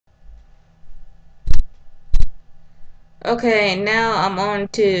Okay, now I'm on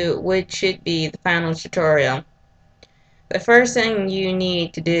to what should be the final tutorial. The first thing you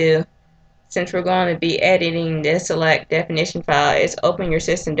need to do, since we're going to be editing this select definition file, is open your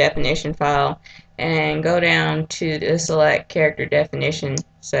system definition file and go down to the select character definition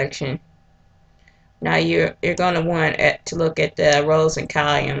section. Now you're going to want to look at the rows and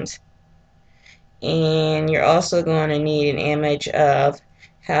columns, and you're also going to need an image of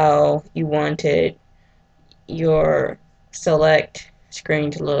how you wanted your select screen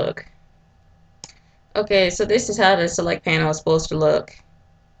to look. Okay, so this is how the select panel is supposed to look.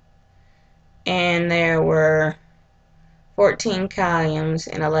 And there were 14 columns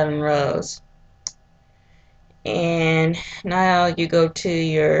and 11 rows. And now you go to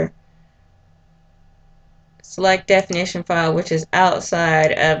your select definition file, which is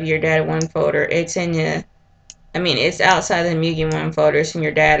outside of your data 1 folder. It's in the, it's outside the Mugen 1 folder. It's in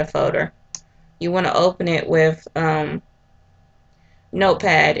your data folder. You want to open it with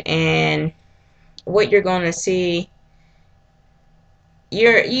Notepad, and what you're going to see,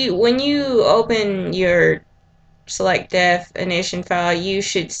 when you open your select definition file, you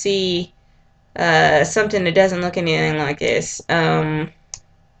should see something that doesn't look anything like this.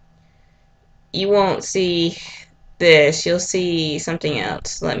 You won't see this. You'll see something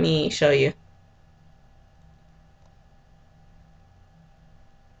else. Let me show you.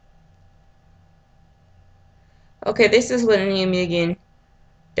 Okay, this is what a new Mugen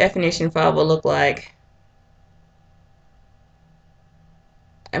definition file will look like.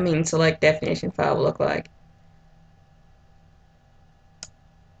 Select definition file will look like.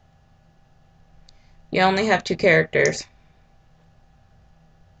 You only have 2 characters.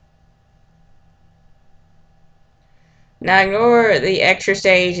 Now ignore the extra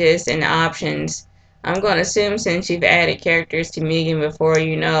stages and options. I'm going to assume since you've added characters to Mugen before,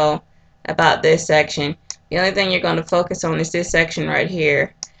 you know about this section. The only thing you're going to focus on is this section right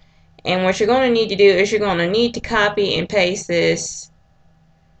here. And what you're going to need to do is you're going to need to copy and paste these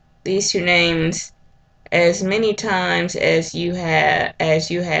 2 names as many times as you have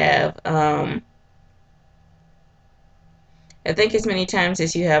I think as many times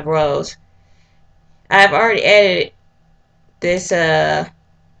as you have rows. I've already edited this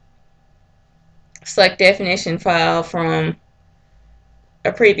select definition file from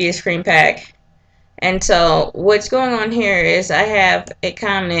a previous Screenpack. And so what's going on here is I have it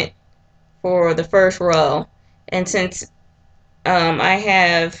commented for the first row, and since I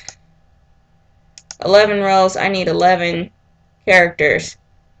have 11 rows, I need 11 characters.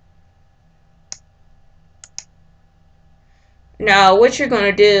 Now what you're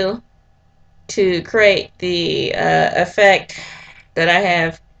going to do to create the effect that I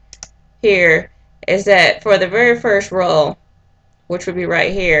have here is that for the very first row, which would be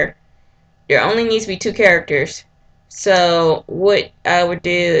right here, there only needs to be 2 characters. So what I would do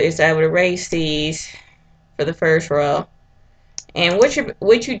is I would erase these for the first row. And what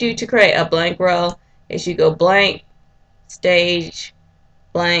you do to create a blank row is you go blank stage,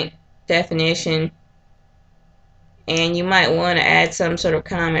 blank definition, and you might want to add some sort of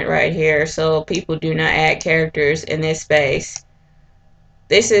comment right here so people do not add characters in this space.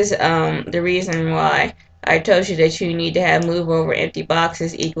 This is the reason why I told you that you need to have move over empty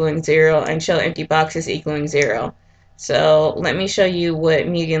boxes equaling 0 and show empty boxes equaling 0. So let me show you what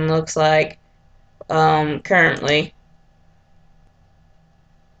Mugen looks like currently.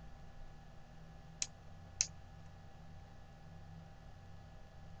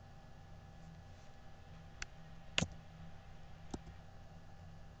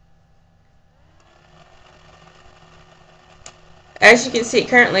 As you can see,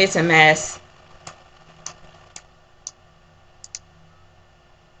 currently it's a mess.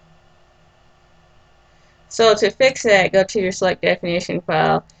 So to fix that, go to your select definition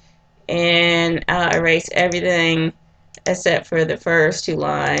file, and I'll erase everything except for the first 2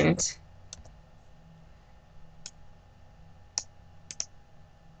 lines.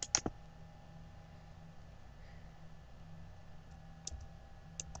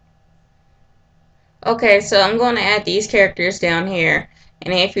 Okay, so I'm going to add these characters down here,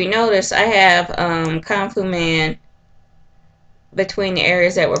 and if you notice, I have Kung Fu Man between the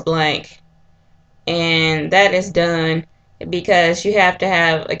areas that were blank, and that is done because you have to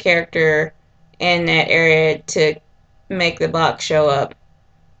have a character in that area to make the box show up.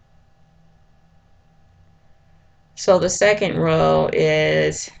 So the second row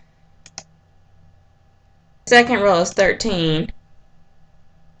is 13.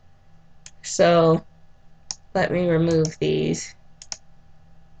 So let me remove these.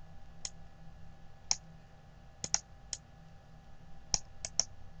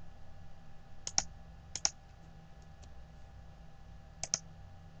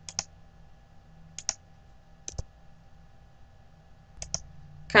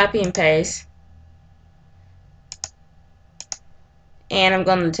 Copy and paste. And I'm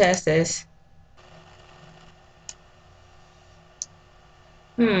going to test this.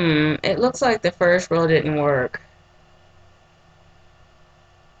 It looks like the first row didn't work.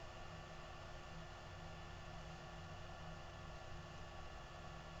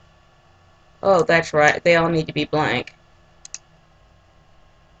 Oh, that's right. They all need to be blank.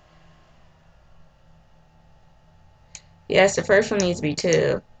 Yes, the first one needs to be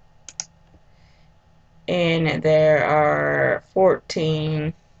 2. And there are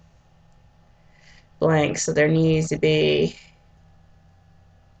 14 blanks, so there needs to be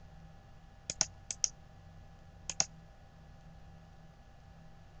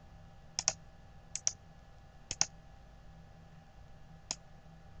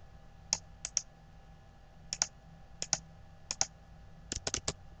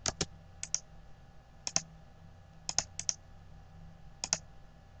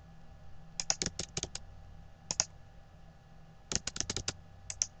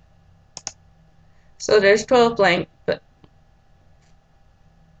so there's 12 blank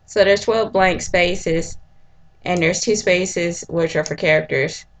so there's 12 blank spaces, and there's 2 spaces which are for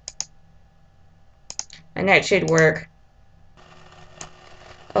characters. And that should work.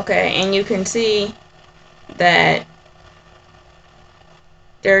 Okay, and you can see that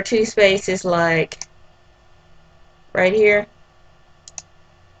there are 2 spaces like right here.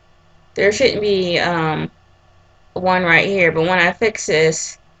 There shouldn't be one right here, but when I fix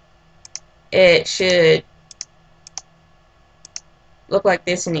this, it should look like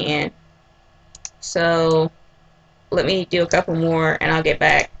this in the end. So let me do a couple more and I'll get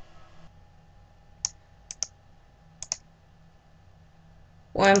back.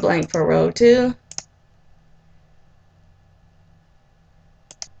 1 blank for row 2.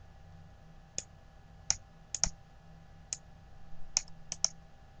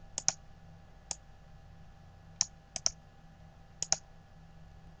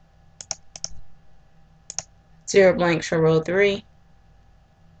 Zero blanks for row 3.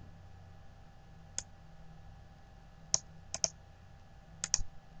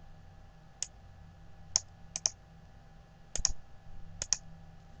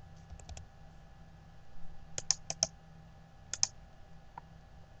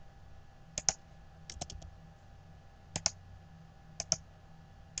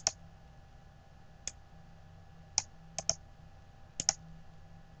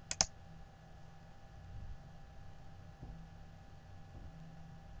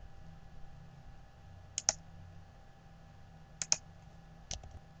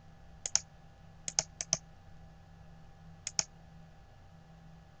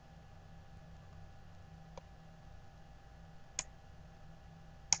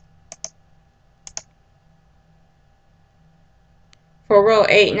 For row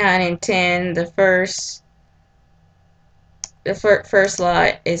 8, 9, and 10, the first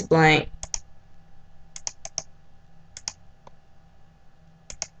slot is blank.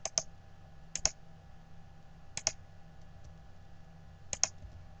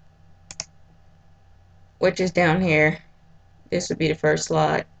 Which is down here. This would be the first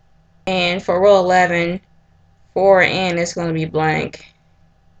slot. And for row 11, 4 in is going to be blank.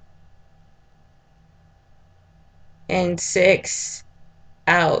 And 6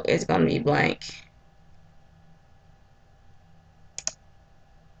 out is going to be blank.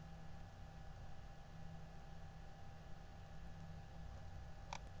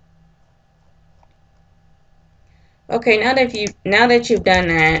 Okay, now that you've done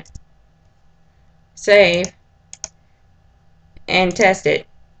that, save and test it.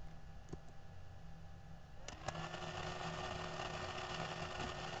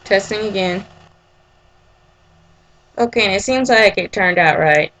 Testing again. Okay, and it seems like it turned out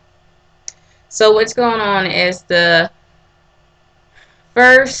right. So what's going on is the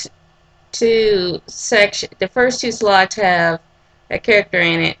first two slots have a character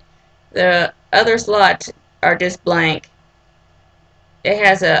in it. The other slots are just blank. It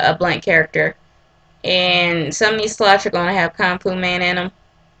has a blank character. And some of these slots are going to have Kung Fu Man in them.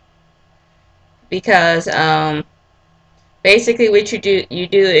 Because basically what you do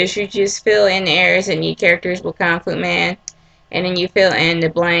is you just fill in the areas that need characters with Kung Fu Man. And then you fill in the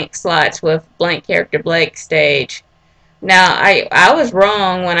blank slots with blank character blank stage. Now, I was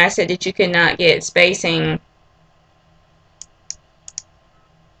wrong when I said that you could not get spacing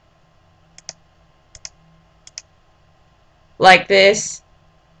like this.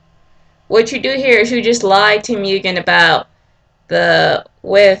 What you do here is you just lie to Mugen about the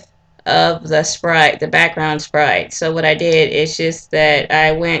width of the sprite, the background sprite. So what I did is just that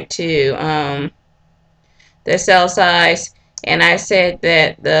I went to the cell size and I said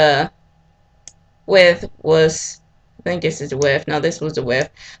that the width was, I think this is the width, no, this was the width.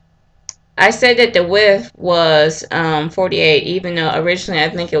 I said that the width was 48, even though originally I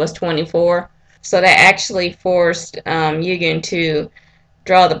think it was 24. So that actually forced Mugen to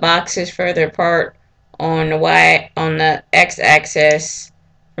draw the boxes further apart on the x-axis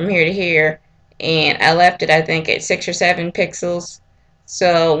from here to here, and I left it, I think, at 6 or 7 pixels.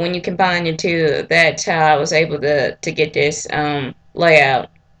 So when you combine the two, that's how I was able to get this layout.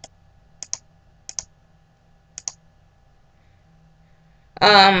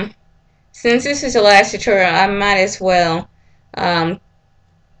 Um, since this is the last tutorial, I might as well um,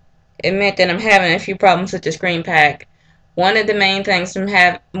 admit that I'm having a few problems with the Screenpack. One of the main problems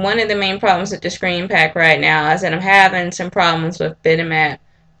with the Screenpack right now is that I'm having some problems with bitmap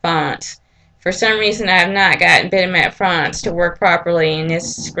fonts. For some reason, I have not gotten bitmap fonts to work properly in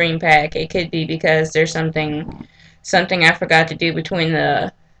this Screenpack. It could be because there's something I forgot to do between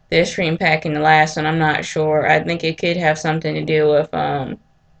this Screenpack and the last one. I'm not sure. I think it could have something to do with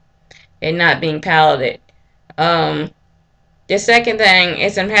it not being paletted. Um, the second thing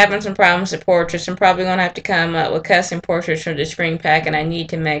is I'm having some problems with portraits. I'm probably going to have to come up with custom portraits for the Screenpack, and I need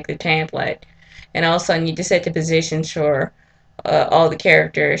to make the template. And also I need to set the positions for all the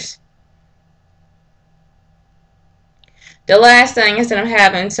characters. The last thing is that I'm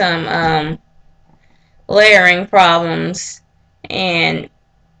having some layering problems and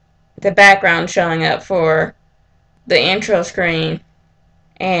the background showing up for the intro screen.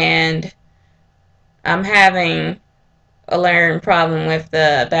 And I'm having a layering problem with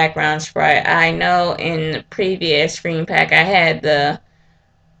the background sprite. I know in the previous Screenpack I had the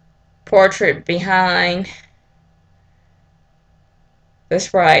portrait behind the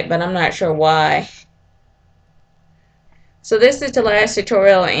sprite, but I'm not sure why. So this is the last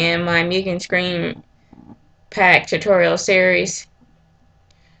tutorial in my Mugen Screenpack tutorial series.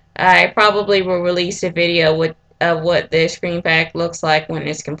 I probably will release a video of what the Screenpack looks like when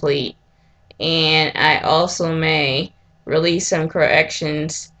it's complete. And I also may release some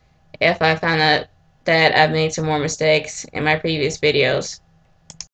corrections if I find out that I've made some more mistakes in my previous videos.